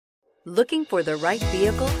Looking for the right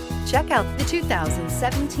vehicle? Check out the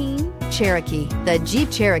 2017 Cherokee. The Jeep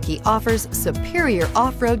Cherokee offers superior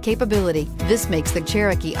off-road capability. This makes the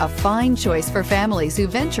Cherokee a fine choice for families who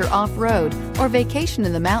venture off-road or vacation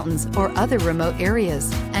in the mountains or other remote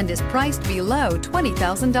areas, and is priced below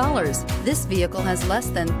 $20,000. This vehicle has less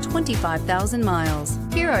than 25,000 miles.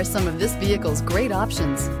 Here are some of this vehicle's great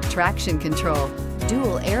options: traction control,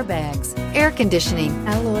 dual airbags, air conditioning,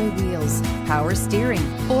 alloy wheels, power steering,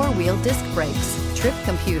 four-wheel disc brakes, trip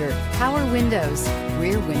computer, power windows,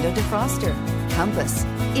 rear window defroster, compass.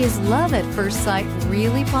 Is love at first sight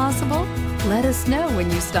really possible? Let us know when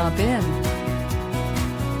you stop in.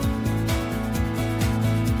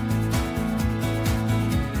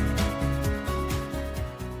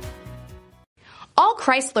 All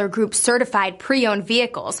Chrysler Group certified pre-owned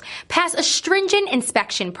vehicles pass a stringent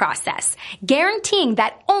inspection process, guaranteeing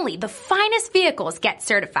that only the finest vehicles get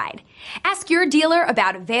certified. Ask your dealer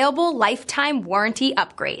about available lifetime warranty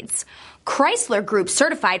upgrades. Chrysler Group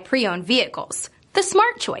certified pre-owned vehicles, the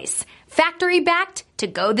smart choice, factory backed to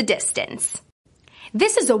go the distance.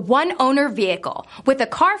 This is a one-owner vehicle with a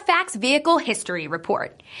CARFAX Vehicle History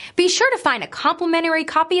Report. Be sure to find a complimentary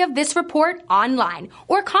copy of this report online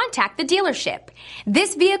or contact the dealership.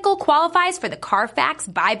 This vehicle qualifies for the CARFAX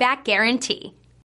buyback guarantee.